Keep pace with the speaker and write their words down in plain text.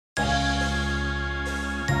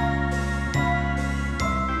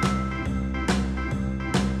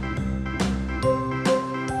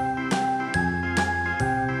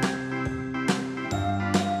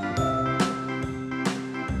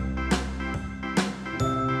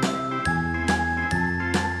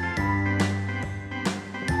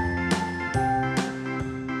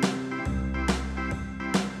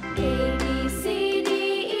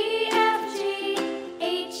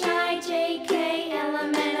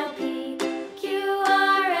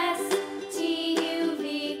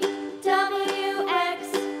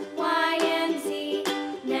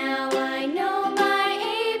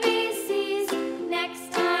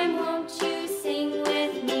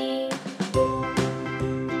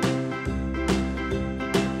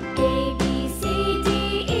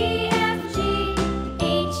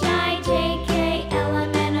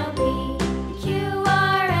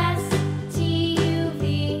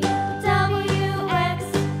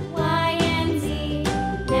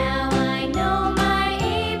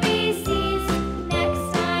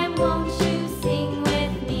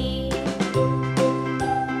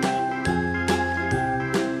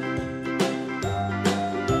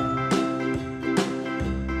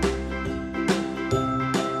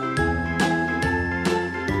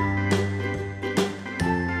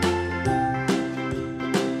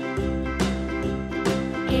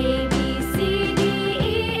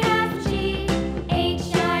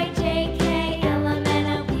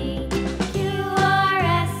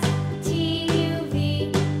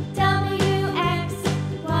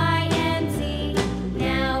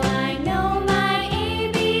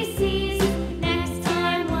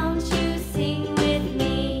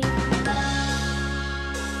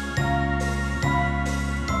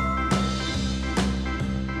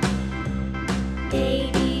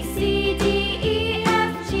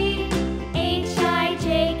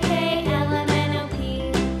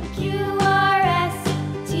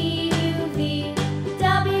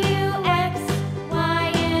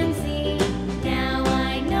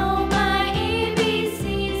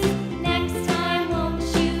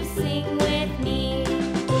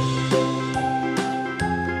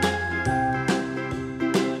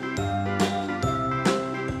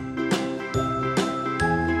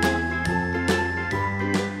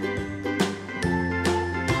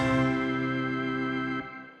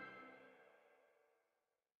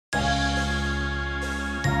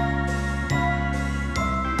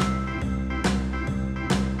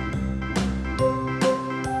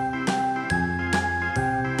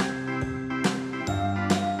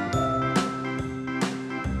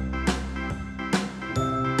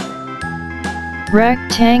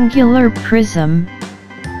Rectangular prism.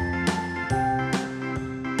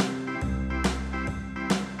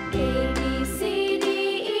 A, B, C, D,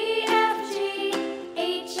 E, F, G,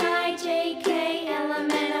 H, I, J, K, L,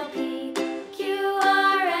 M, N, O, P, Q,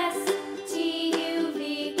 R, S, T, U,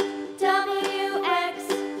 V, W,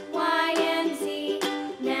 X, Y, and Z.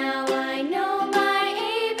 Now I know my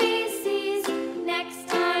ABCs. Next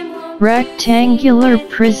time won't Rectangular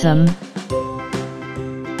prism.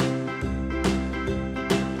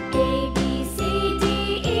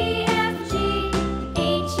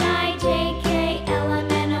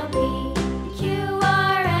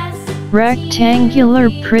 Rectangular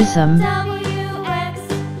prism. W, X,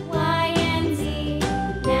 Y, and Z.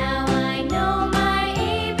 Now I know my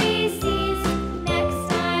ABCs. Next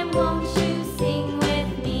time won't you sing with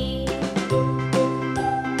me?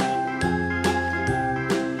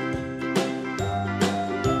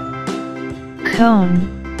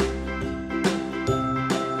 Cone.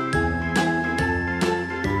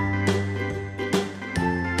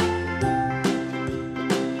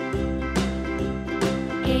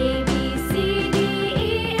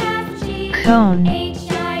 Cone. H,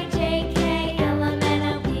 I, J, K, L, M, N,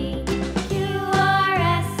 O, P, Q, R,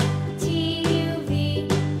 S, T, U, V,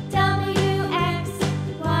 W, X,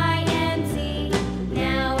 Y, and Z.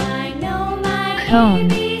 Now I know my Cone.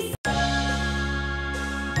 ABCs.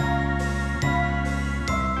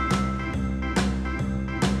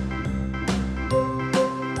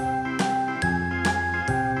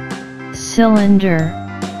 Cylinder.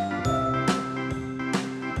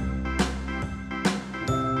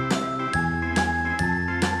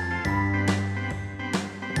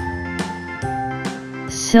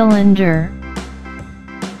 Cylinder.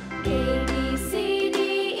 A, B, C, D,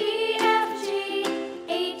 E, F, G,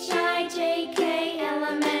 H, I, J, K, L,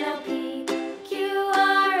 M, N, O, P, Q,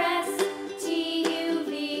 R, S, T, U,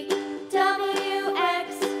 V, W,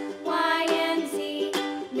 X, Y, and Z.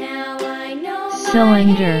 Now I know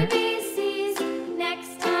Cylinder. my ABCs.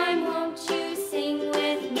 Next time won't you sing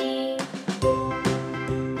with me?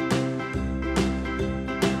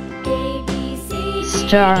 A, B, C, D,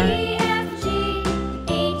 Star. E, F, G,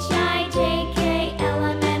 H, I, J, K, L,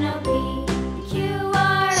 M, N, O, P, Q,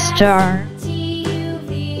 R, S, Star. T, U,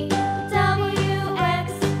 V, W,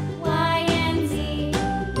 X, Y, and Z.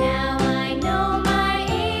 Now I know my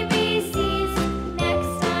ABCs.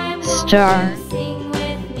 Next time won't Star. you sing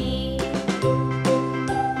with me?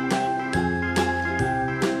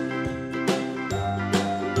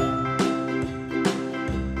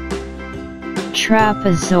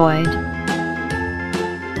 Trapezoid.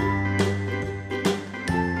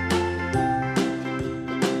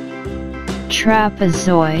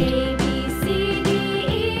 Trapezoid. A, B, C, D,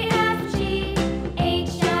 E, F, G,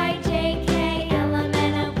 H, I, J, K, L, M,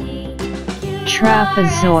 N, O, P, Q, R, S,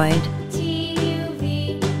 Trapezoid. T, U,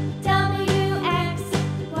 V, W, X,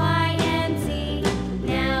 Y, and Z.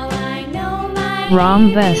 Now I know my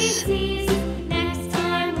Rhombus. ABCs. Next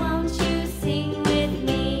time won't you sing with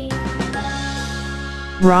me?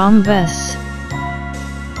 Rhombus.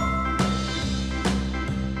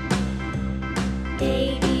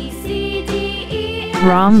 A, B, C, D, E, F,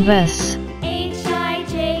 Rhombus. H, I,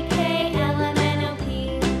 J, K, L, M, N, O,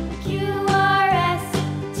 P, Q, R, S,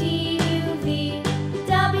 T, U, V,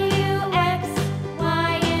 W, X,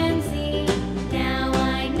 Y, and Z. Now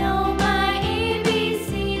I know my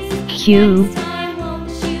ABCs. Cube. Next time won't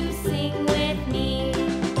you sing with me?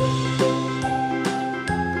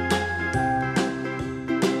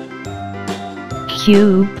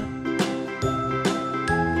 Cube.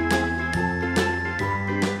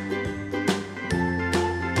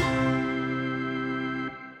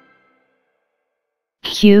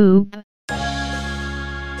 Cube.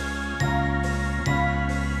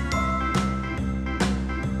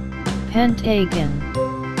 Pentagon.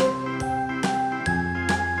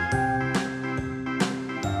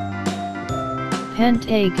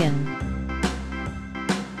 Pentagon.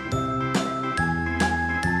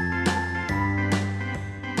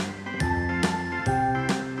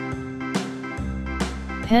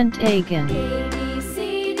 Pentagon.